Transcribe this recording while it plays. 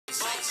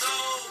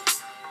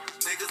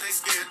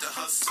scared to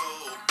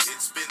hustle.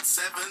 It's been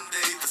 7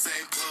 days, the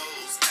same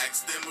clothes.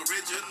 Ask them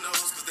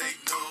originals, cause they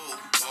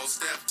know. All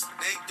step,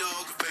 Nate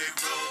Dogg, if they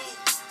roll.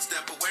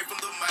 Step away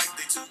from the mic,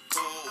 they too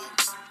cold.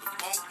 The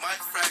funk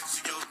might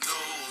fracture your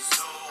nose.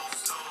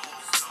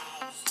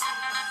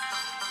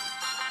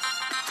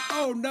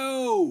 Oh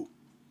no!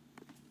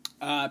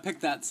 I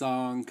picked that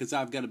song because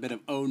I've got a bit of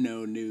oh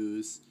no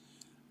news,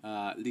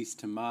 at least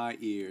to my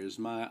ears,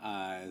 my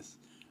eyes.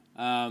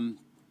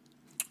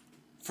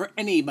 For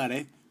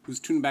anybody who's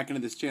tuned back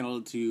into this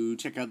channel to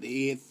check out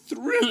the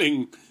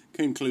thrilling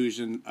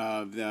conclusion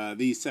of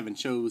these 7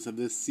 shows of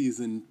this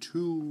season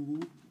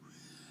 2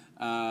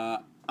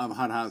 of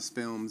Hot House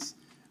Films,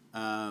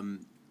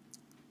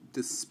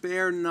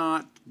 despair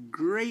not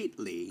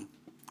greatly,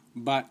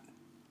 but...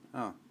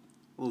 oh,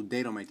 a little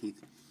date on my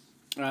teeth.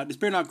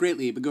 Despair not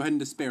greatly, but go ahead and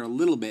despair a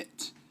little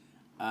bit.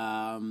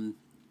 My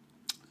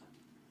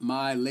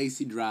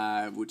lacy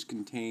drive, which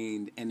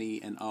contained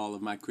any and all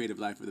of my creative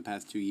life for the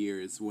past 2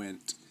 years,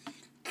 went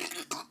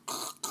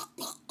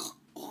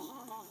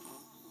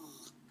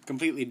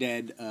completely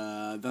dead,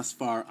 thus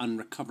far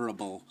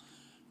unrecoverable.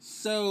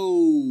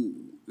 So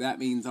that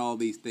means all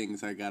these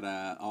things, I got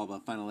all the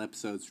final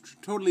episodes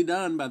totally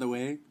done, by the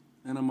way,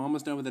 and I'm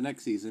almost done with the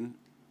next season.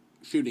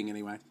 Shooting,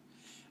 anyway.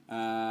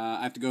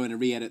 I have to go in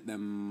and re-edit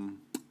them.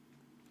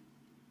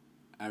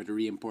 I have to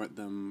re-import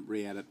them,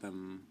 re-edit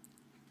them,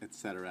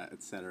 etc.,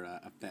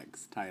 etc.,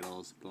 effects,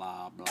 titles,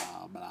 blah,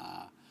 blah,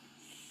 blah.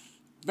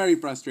 Very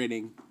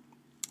frustrating.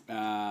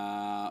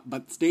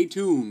 But stay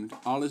tuned.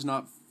 All is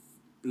not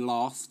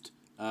lost.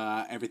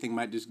 Everything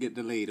might just get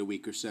delayed a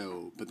week or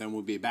so, but then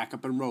we'll be back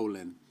up and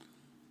rolling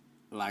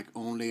like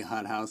only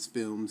Hot House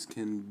Films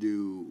can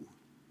do.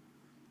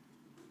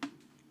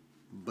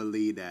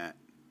 Believe that.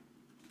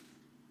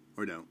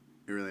 Or don't.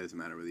 It really doesn't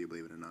matter whether you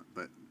believe it or not,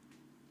 but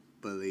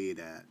believe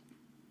that.